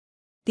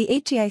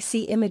The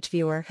HEIC Image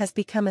Viewer has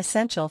become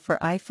essential for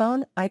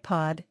iPhone,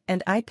 iPod,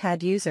 and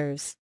iPad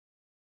users.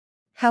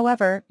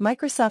 However,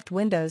 Microsoft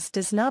Windows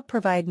does not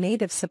provide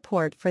native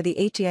support for the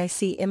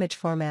HEIC image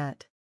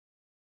format.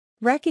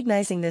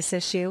 Recognizing this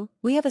issue,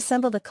 we have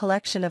assembled a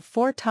collection of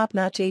 4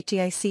 top-notch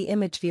HEIC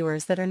image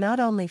viewers that are not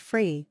only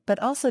free but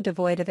also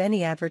devoid of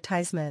any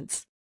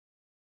advertisements.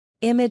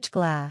 Image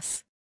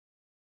Glass.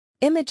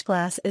 Image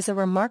Glass is a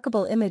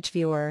remarkable image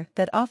viewer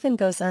that often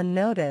goes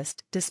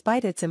unnoticed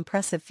despite its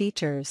impressive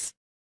features.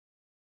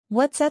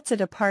 What sets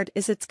it apart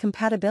is its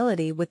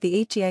compatibility with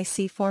the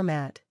HEIC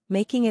format,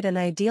 making it an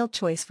ideal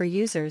choice for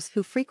users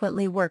who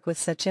frequently work with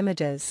such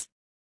images.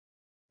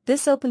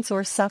 This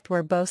open-source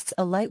software boasts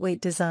a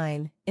lightweight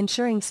design,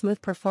 ensuring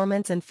smooth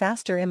performance and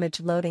faster image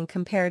loading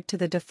compared to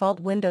the default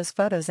Windows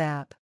Photos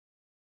app.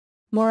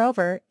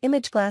 Moreover,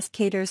 Image Glass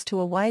caters to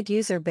a wide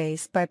user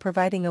base by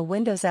providing a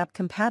Windows app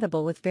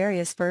compatible with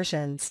various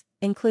versions,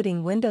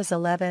 including Windows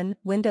 11,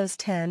 Windows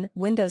 10,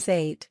 Windows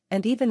 8,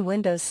 and even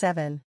Windows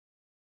 7.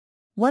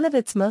 One of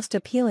its most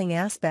appealing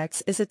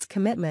aspects is its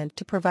commitment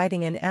to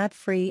providing an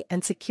ad-free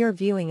and secure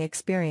viewing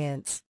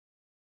experience.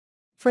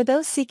 For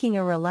those seeking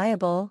a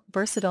reliable,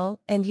 versatile,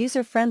 and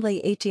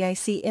user-friendly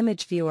HEIC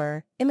image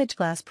viewer, Image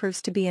Glass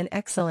proves to be an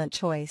excellent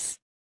choice.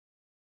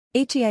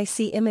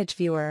 HEIC Image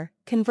Viewer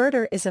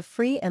Converter is a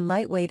free and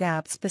lightweight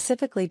app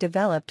specifically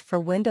developed for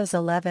Windows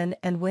 11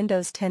 and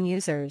Windows 10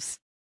 users.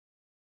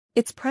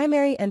 Its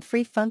primary and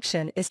free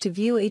function is to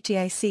view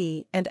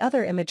HEIC and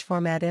other image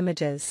format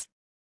images.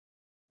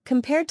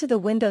 Compared to the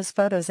Windows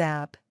Photos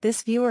app,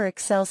 this viewer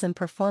excels in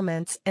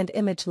performance and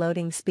image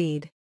loading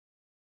speed.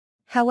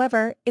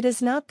 However, it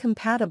is not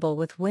compatible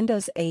with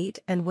Windows 8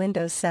 and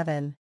Windows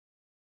 7.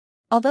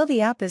 Although the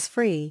app is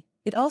free,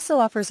 it also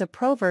offers a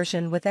pro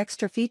version with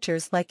extra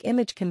features like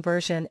image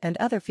conversion and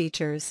other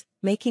features,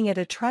 making it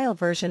a trial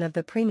version of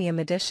the premium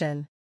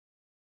edition.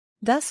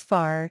 Thus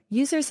far,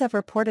 users have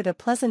reported a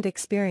pleasant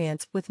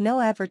experience with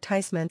no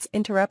advertisements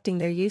interrupting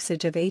their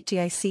usage of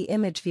HEIC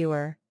Image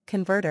Viewer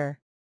Converter.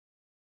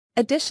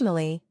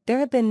 Additionally, there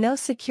have been no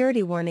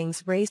security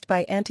warnings raised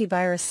by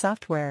antivirus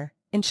software,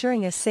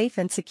 ensuring a safe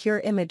and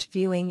secure image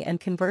viewing and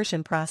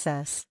conversion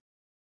process.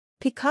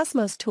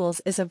 Picosmos Tools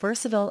is a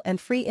versatile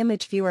and free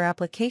image viewer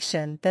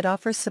application that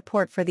offers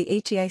support for the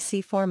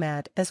HEIC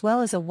format as well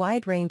as a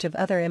wide range of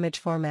other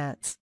image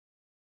formats.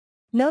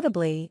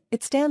 Notably,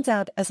 it stands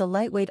out as a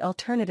lightweight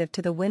alternative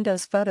to the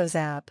Windows Photos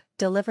app,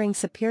 delivering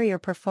superior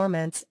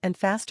performance and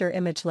faster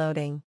image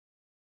loading.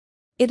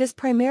 It is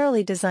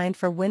primarily designed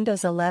for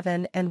Windows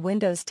 11 and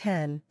Windows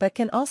 10 but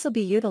can also be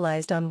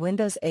utilized on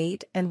Windows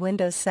 8 and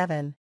Windows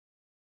 7.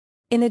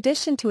 In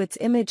addition to its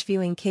image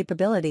viewing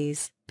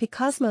capabilities,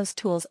 Picosmos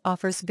Tools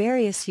offers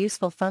various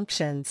useful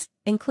functions,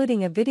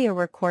 including a video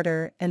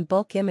recorder and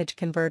bulk image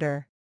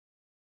converter.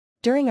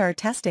 During our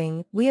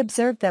testing, we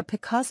observed that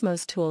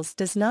Picosmos Tools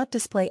does not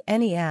display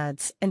any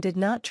ads and did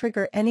not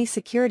trigger any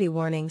security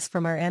warnings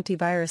from our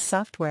antivirus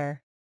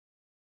software.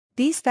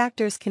 These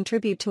factors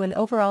contribute to an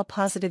overall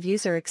positive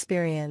user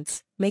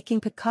experience,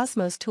 making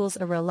Picosmos Tools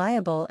a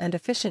reliable and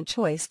efficient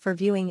choice for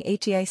viewing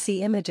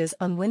HEIC images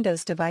on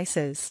Windows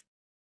devices.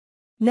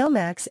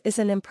 Nomax is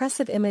an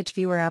impressive image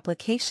viewer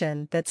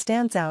application that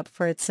stands out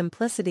for its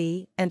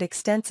simplicity and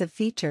extensive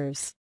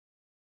features.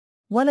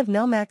 One of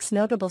Nomax's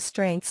notable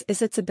strengths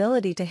is its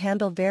ability to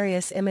handle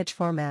various image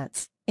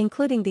formats,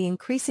 including the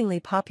increasingly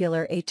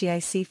popular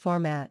HEIC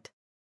format.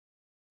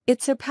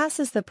 It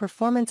surpasses the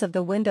performance of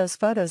the Windows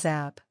Photos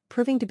app,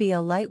 proving to be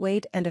a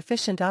lightweight and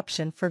efficient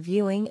option for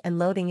viewing and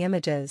loading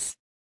images.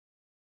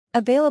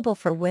 Available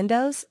for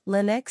Windows,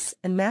 Linux,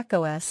 and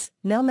macOS,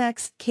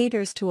 Nomax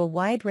caters to a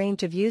wide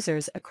range of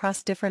users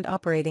across different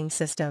operating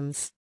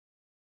systems.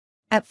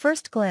 At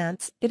first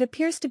glance, it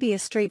appears to be a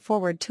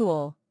straightforward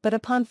tool, but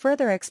upon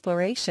further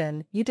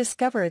exploration, you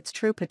discover its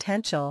true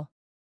potential.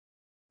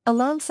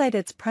 Alongside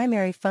its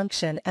primary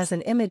function as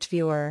an image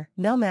viewer,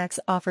 Nomax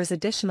offers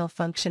additional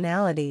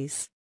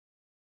functionalities.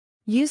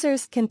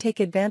 Users can take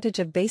advantage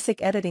of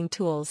basic editing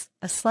tools,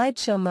 a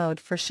slideshow mode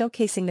for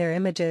showcasing their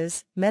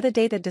images,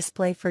 metadata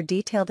display for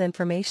detailed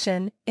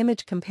information,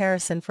 image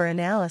comparison for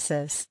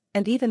analysis,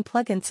 and even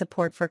plugin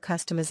support for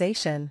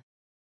customization.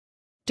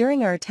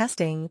 During our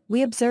testing,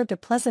 we observed a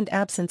pleasant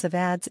absence of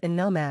ads in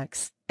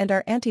Nomax, and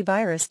our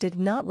antivirus did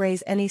not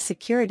raise any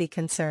security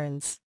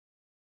concerns.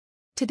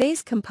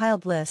 Today's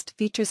compiled list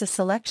features a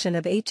selection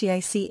of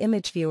HEIC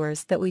image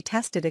viewers that we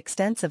tested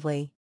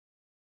extensively.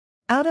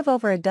 Out of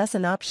over a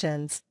dozen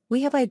options,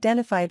 we have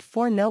identified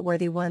 4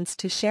 noteworthy ones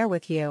to share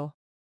with you.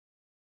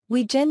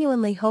 We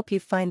genuinely hope you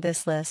find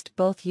this list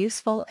both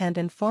useful and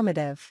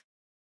informative.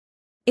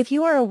 If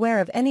you are aware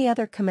of any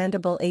other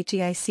commendable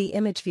HEIC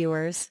image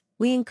viewers,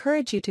 we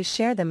encourage you to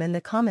share them in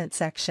the comment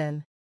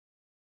section.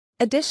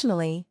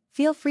 Additionally,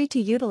 feel free to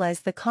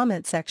utilize the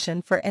comment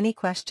section for any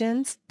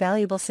questions,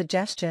 valuable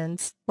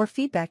suggestions, or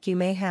feedback you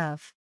may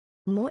have.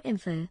 More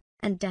info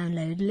and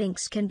download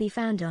links can be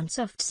found on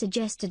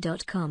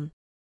softsuggester.com.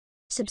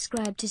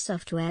 Subscribe to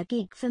Software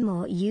Geek for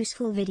more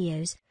useful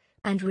videos,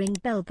 and ring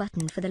bell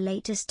button for the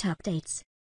latest updates.